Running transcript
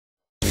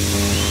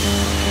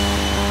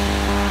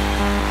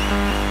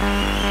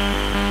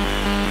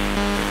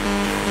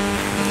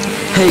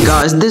Hey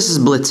guys, this is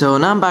Blitzo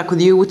and I'm back with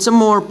you with some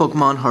more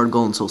Pokemon Heart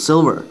Gold and Soul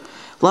Silver.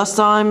 Last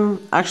time,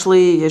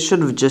 actually, I should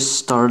have just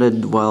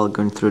started while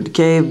going through the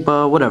cave,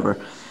 but whatever.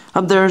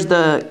 Up there's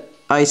the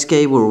ice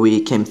cave where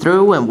we came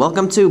through, and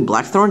welcome to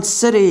Blackthorn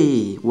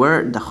City,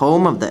 where the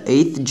home of the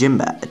 8th gym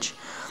badge.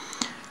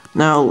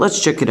 Now,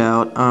 let's check it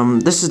out.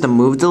 This is the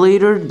move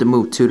deleter, the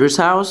move tutor's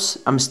house,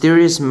 a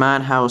mysterious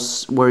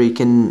madhouse where you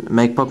can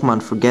make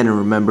Pokemon forget and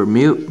remember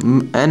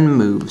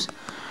moves.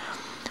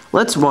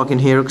 Let's walk in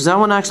here because I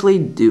want to actually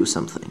do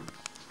something.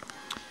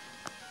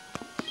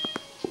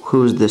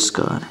 Who's this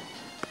guy?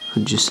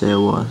 Who'd you say it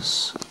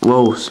was?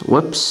 Whoa,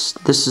 whoops.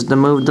 This is the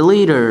move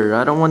deleter.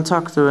 I don't want to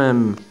talk to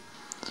him.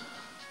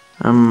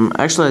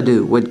 Actually I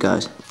do. Wait,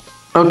 guys.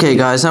 Okay,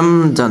 guys,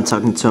 I'm done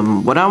talking to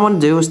him. What I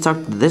want to do is talk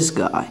to this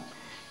guy.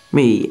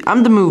 Me.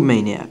 I'm the move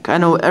maniac. I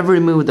know every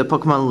move that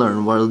Pokemon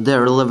learn while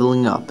they're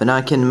leveling up, and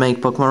I can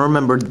make Pokemon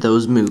remember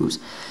those moves.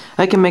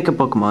 I can make a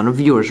Pokemon of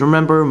yours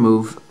remember a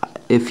move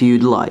if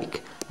you'd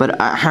like, but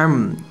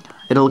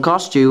it'll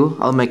cost you.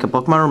 I'll make a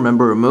Pokemon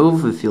remember a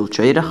move if you'll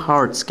trade a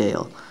heart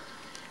scale,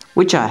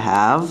 which I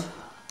have,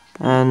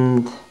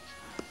 and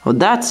well,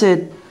 that's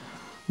it.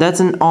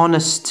 That's an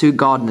honest to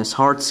godness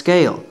heart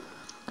scale.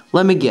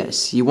 Let me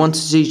guess, you want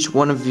to teach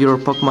one of your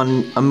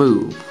Pokemon a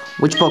move.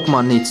 Which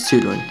Pokemon needs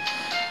tutoring?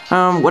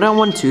 What I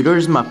want to tutor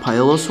is my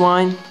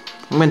Poloswine.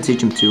 I'm going to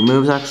teach him 2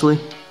 moves actually.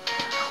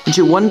 What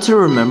you want to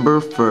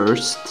remember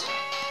first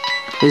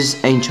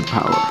is Ancient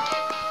Power.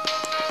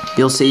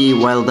 You'll see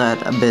while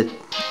that a bit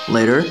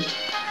later.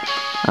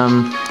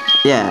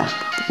 Yeah,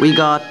 we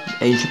got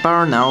Ancient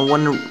Power. Now I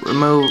want to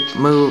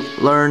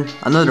learn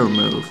another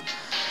move.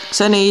 Cause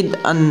I need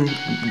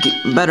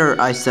better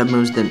Ice type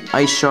moves than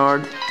Ice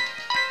Shard.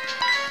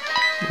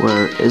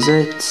 Where is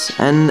it?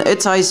 And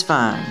it's Ice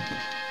Fang.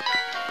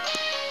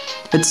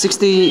 It's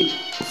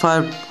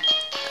 65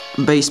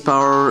 base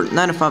power,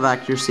 95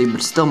 accuracy,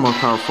 but still more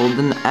powerful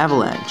than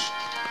Avalanche.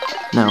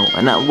 No,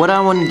 and what I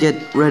want to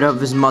get rid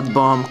of is Mud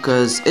Bomb,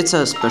 because it's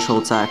a special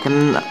attack,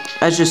 and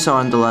as you saw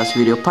in the last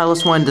video,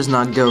 Poloswine does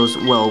not go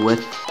well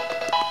with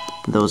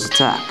those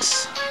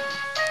attacks.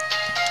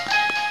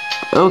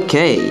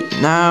 Okay,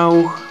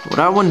 now, what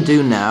I want to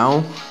do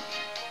now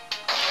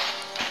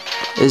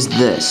is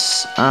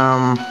this.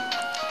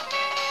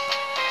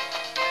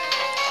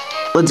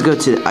 Let's go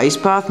to the Ice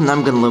Path, and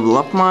I'm going to level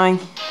up my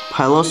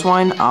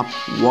Poloswine up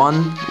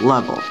 1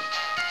 level.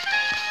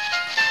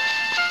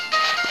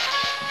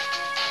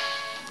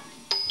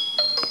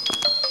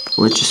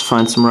 Let's just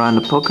find some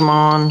random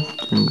Pokemon.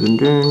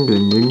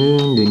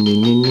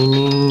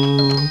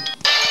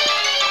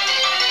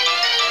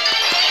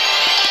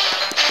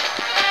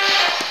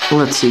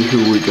 Let's see who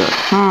we got.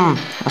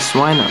 A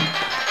Swinub.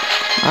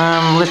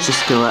 Let's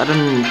just kill it.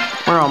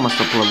 We're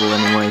almost up level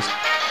anyways.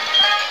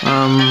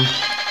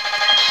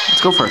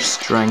 Let's go for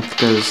Strength,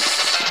 because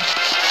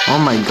oh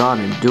my god,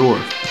 a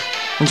Dwarf.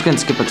 I'm just gonna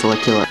skip it till I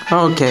kill it.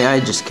 Okay, I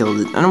just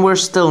killed it, and we're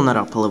still not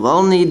up level.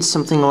 I'll need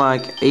something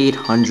like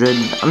 800.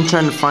 I'm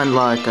trying to find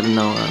like, I don't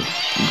know, a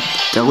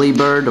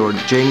Delibird or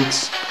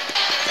Jinx.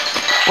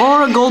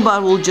 Or a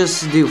Golbat will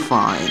just do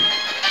fine.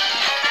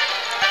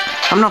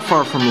 I'm not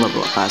far from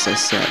level up, as I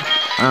said.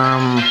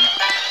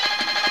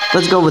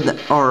 Let's go with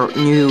our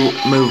new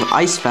move,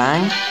 Ice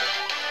Fang.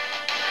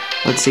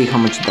 Let's see how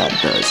much that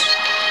does.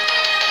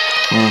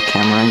 And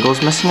camera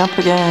angle's messing up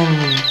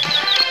again.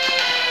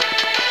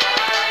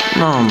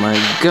 Oh my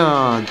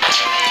god.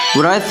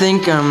 What I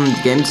think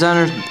game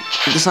designers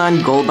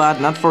designed Golbat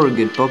not for a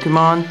good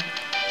Pokemon,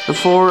 but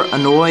for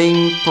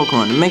annoying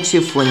Pokemon. It makes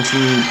you flinch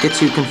and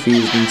gets you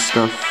confused and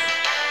stuff.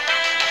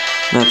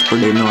 That's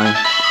pretty annoying.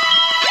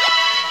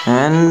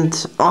 And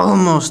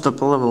almost up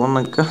a level. Oh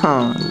my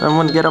god. I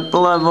want to get up a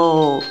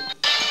level.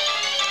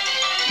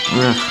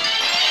 Ugh.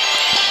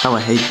 How I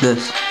hate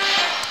this.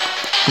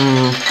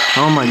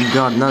 Oh my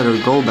god, another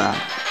Golbat.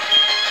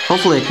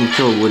 Hopefully I can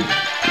kill it with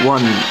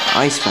 1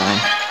 Ice Fang.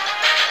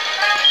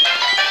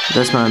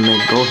 That's my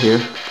main goal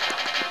here.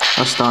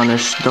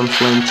 Astonish, don't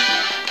flinch.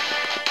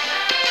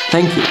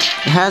 Thank you.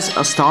 It has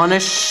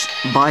Astonish,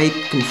 Bite,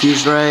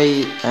 Confuse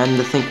Ray, and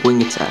I think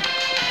Wing Attack.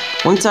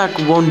 Wing Attack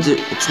won't do,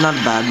 it's not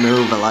a bad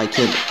move, I like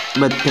it.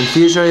 But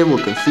Confuse Ray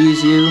will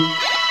confuse you.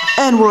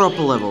 And we're up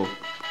a level.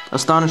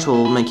 Astonish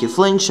will make you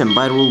flinch, and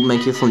Bite will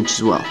make you flinch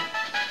as well.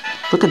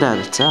 Look at that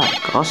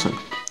attack, awesome.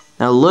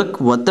 Now look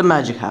what the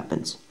magic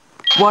happens.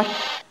 What?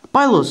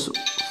 Pilos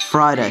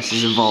Fridays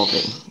is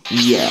evolving.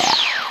 Yeah,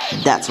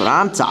 that's what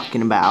I'm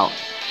talking about.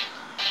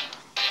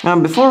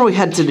 Before we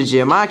head to the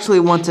gym, I actually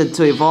wanted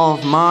to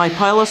evolve my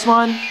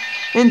Poloswine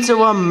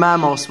into a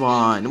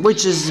Mamoswine,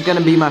 which is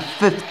gonna be my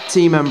 5th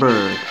team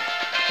member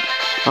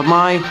of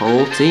my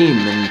whole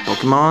team in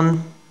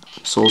Pokemon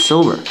Soul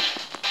Silver.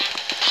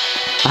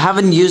 I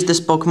haven't used this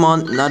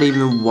Pokemon not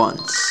even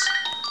once.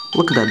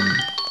 Look at that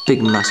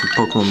big massive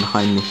Pokemon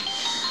behind me.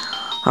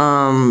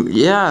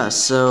 Yeah,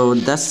 so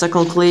that's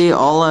technically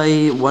all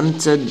I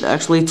wanted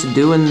actually to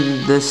do in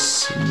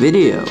this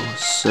video.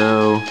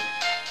 So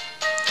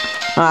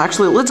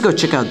actually, let's go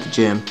check out the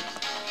gym.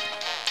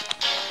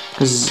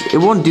 Because it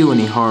won't do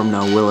any harm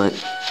now, will it?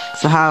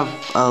 So I have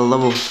a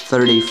level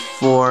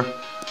 34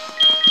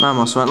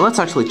 Poloswine. Let's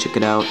actually check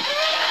it out.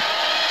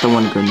 Don't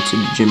want to go into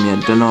the gym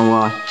yet, don't know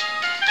why.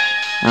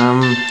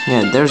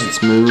 Yeah, there's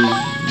its moves.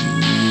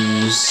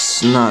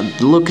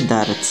 Look at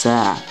that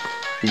attack.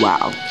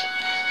 Wow.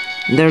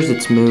 There's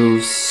its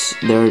moves.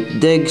 They're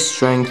Dig,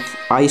 Strength,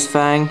 Ice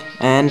Fang,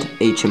 and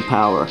HM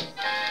Power.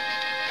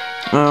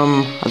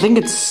 I think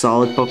it's a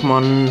solid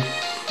Pokemon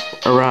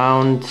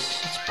around.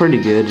 It's pretty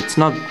good. It's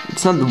not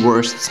the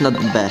worst, it's not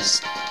the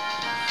best.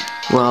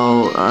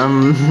 Well,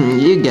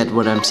 you get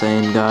what I'm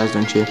saying, guys,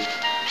 don't you?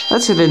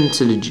 Let's get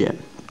into the gym.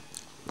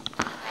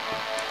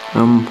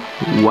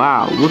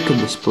 Wow, look at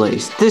this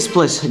place. This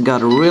place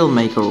got a real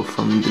makeover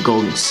from the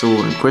Gold and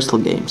Silver and Crystal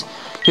games.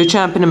 Your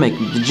champion to make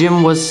the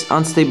gym was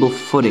unstable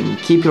footing.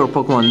 Keep your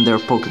Pokemon in their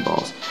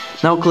Pokeballs.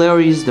 Now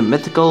Clary is the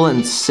mythical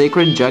and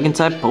sacred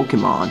Dragon-type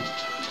Pokemon.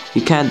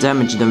 You can't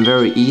damage them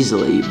very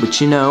easily,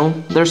 but you know,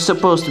 they're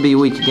supposed to be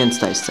weak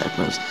against Ice-type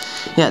moves.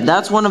 Yeah,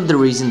 that's one of the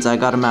reasons I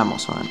got a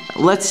Poloswine.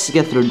 Let's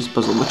get through this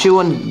puzzle. What you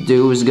want to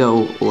do is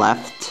go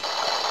left.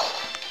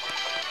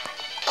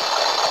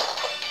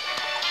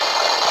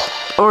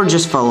 Or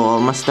just follow all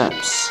my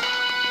steps.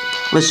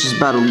 Let's just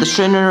battle this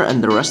trainer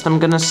and the rest I'm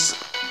gonna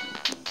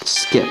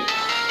skip.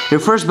 Your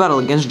first battle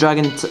against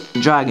dragons.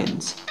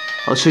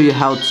 I'll show you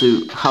how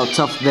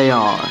tough they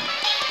are.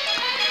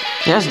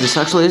 Yes, this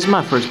actually is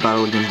my first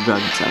battle against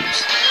dragon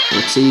types.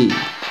 Let's see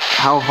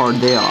how hard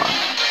they are.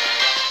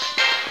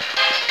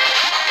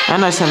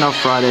 And I sent out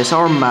Fridays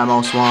or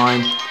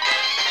Poloswine.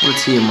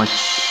 Let's see how much.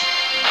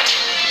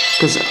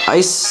 Cause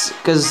ice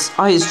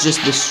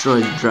just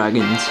destroys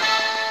dragons.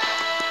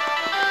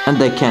 And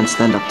they can't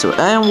stand up to it.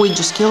 And we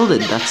just killed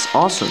it. That's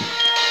awesome.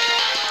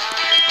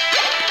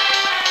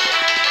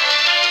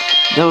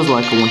 That was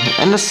like a one hit.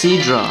 And a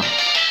Seadra.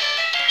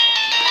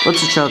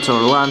 Let's switch out to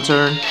our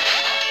Lantern.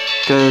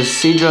 Because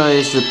Seadra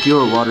is a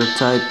pure water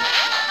type.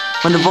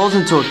 When it evolves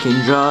into a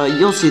Kingdra,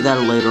 you'll see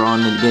that later on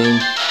in the game.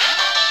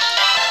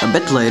 A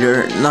bit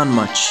later, not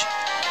much.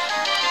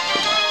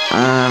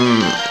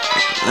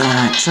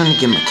 Trying to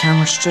get my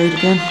camera straight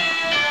again.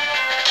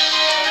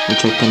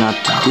 Which I cannot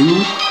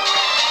do.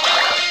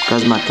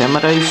 Because my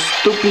camera is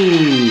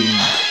stupid.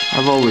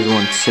 I've always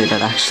wanted to say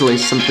that actually.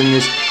 Something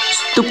is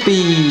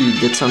stupid.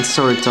 That sounds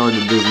so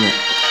retarded, doesn't it?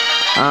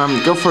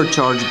 Go for a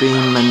Charge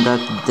Beam and that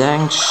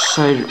dang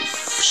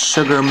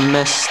sugar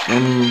mist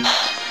and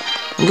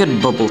get a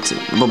bubble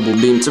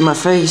beam to my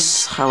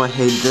face. How I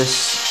hate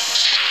this.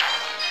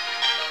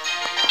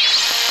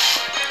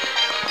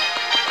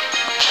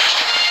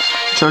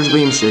 Charge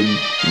Beam should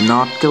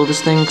not kill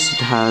this thing because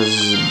it has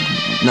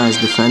nice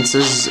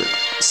defenses,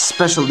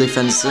 special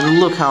defense, and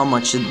look how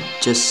much it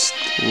just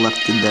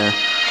left it there.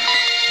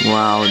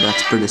 Wow,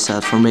 that's pretty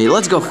sad for me.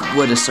 Let's go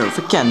with a Surf.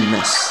 It can't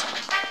miss.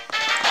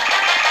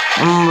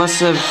 Let's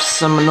have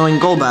some annoying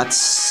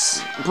Golbats.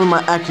 Put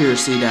my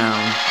accuracy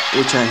down,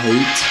 which I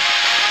hate.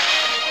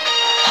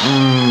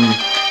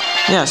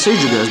 Yeah,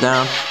 Seadra goes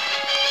down.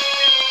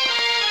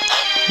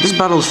 This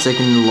battle is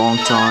taking a long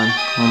time.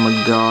 Oh my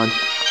god.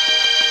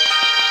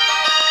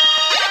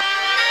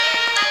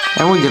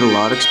 And we get a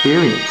lot of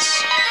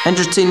experience.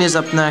 Entretini is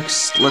up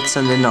next. Let's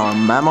send in our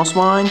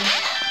Poloswine,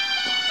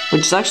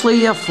 which is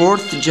actually a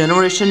 4th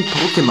generation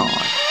Pokemon.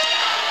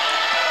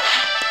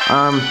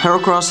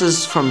 Heracross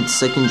is from the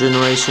 2nd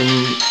generation.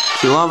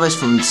 Kilava is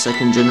from the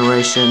 2nd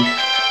generation.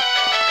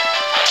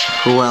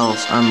 Who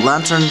else?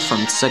 Lantern from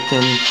the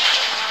 2nd.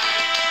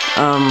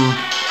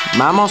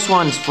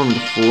 Poloswine is from the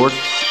 4th.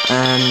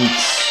 And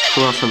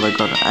who else have I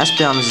got?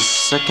 Espeon is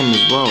the 2nd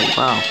as well.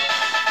 Wow.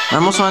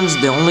 Poloswine is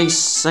the only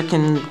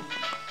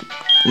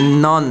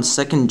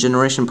non-2nd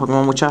generation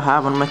Pokemon which I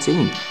have on my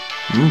team.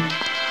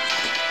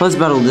 Let's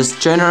battle this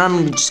trainer.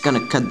 I'm just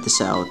gonna cut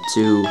this out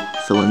to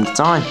fill in the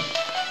time.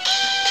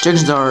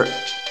 Dragons are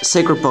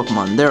sacred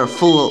Pokemon. They are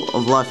full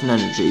of life and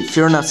energy. If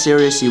you're not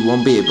serious, you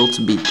won't be able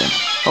to beat them.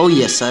 Oh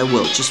yes, I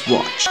will. Just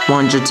watch.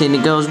 One Dratini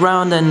goes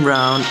round and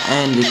round,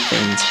 and it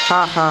faints.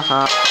 Ha ha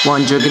ha.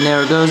 One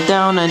Dragonair goes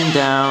down, and it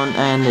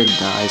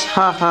dies.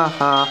 Ha ha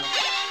ha.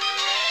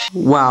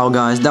 Wow,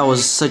 guys, that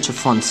was such a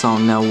fun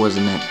song now,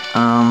 wasn't it?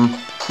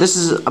 This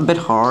is a bit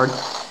hard.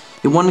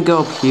 You want to go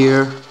up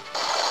here.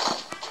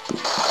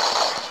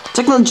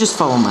 Technically, just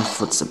follow my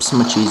footsteps.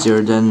 Much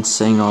easier than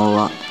saying all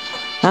that.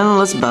 And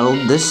let's battle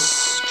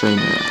this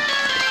trainer.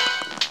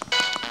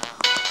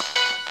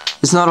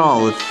 It's not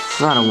all.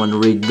 If I don't want to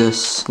read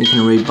this, you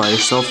can read by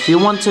yourself if you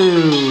want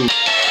to.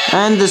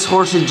 And this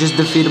horse had just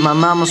defeated my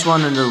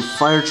Poloswine under a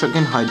fire truck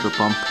and Hydro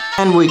Pump.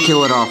 And we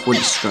kill it off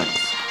with strength.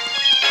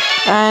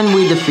 And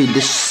we defeat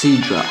the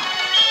Seadra.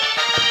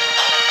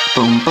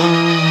 Boom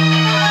boom.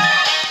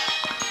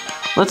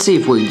 Let's see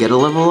if we get a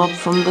level up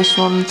from this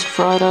one to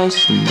Fried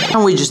Ice. No.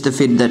 And we just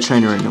defeated that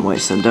trainer anyway,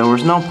 so there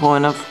was no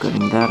point of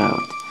cutting that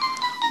out.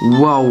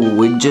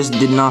 Whoa, it just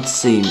did not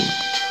see me.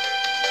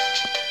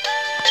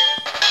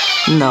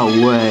 No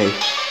way.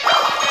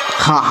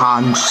 Haha,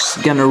 I'm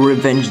just gonna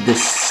revenge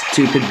this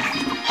stupid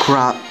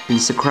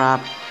piece of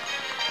crap.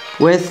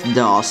 with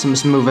the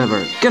awesomest move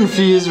ever,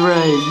 Confuse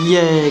Ray.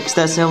 Yay, 'cause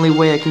that's the only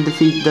way I can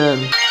defeat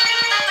them.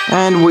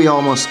 And we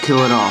almost kill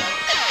it off.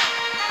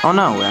 Oh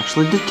no, we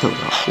actually did kill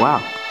it off.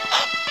 Wow.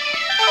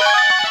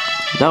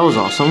 That was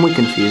awesome. We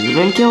confused it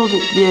and killed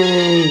it.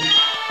 Yay.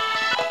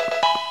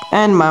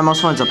 And my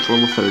Poloswine's up to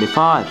level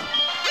 35.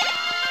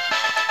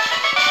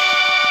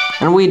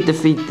 And we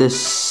defeat this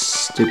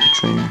stupid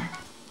trainer.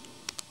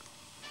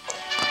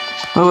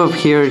 Move up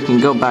here, you can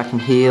go back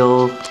and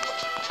heal.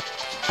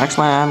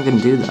 Actually, I'm gonna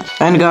do that.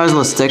 And guys,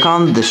 let's take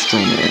on this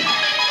trainer.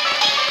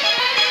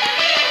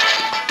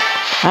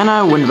 And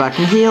I went back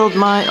and healed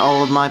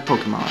all of my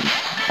Pokemon.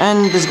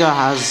 And this guy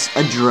has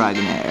a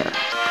Dragonair.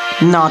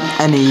 Not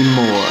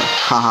anymore.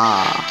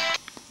 Haha.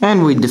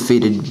 And we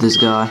defeated this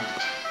guy.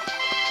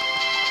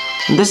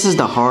 This is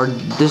the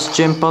hardest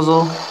gym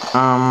puzzle.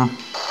 I'm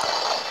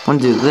gonna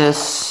do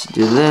this,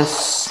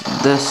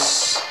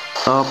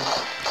 up,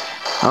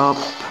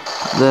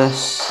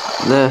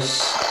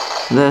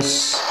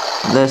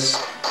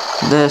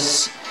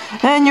 this,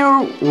 and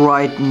you're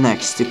right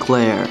next to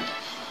Claire.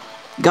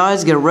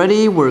 Guys, get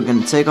ready, we're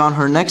gonna take on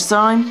her next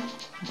time,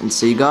 and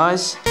see you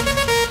guys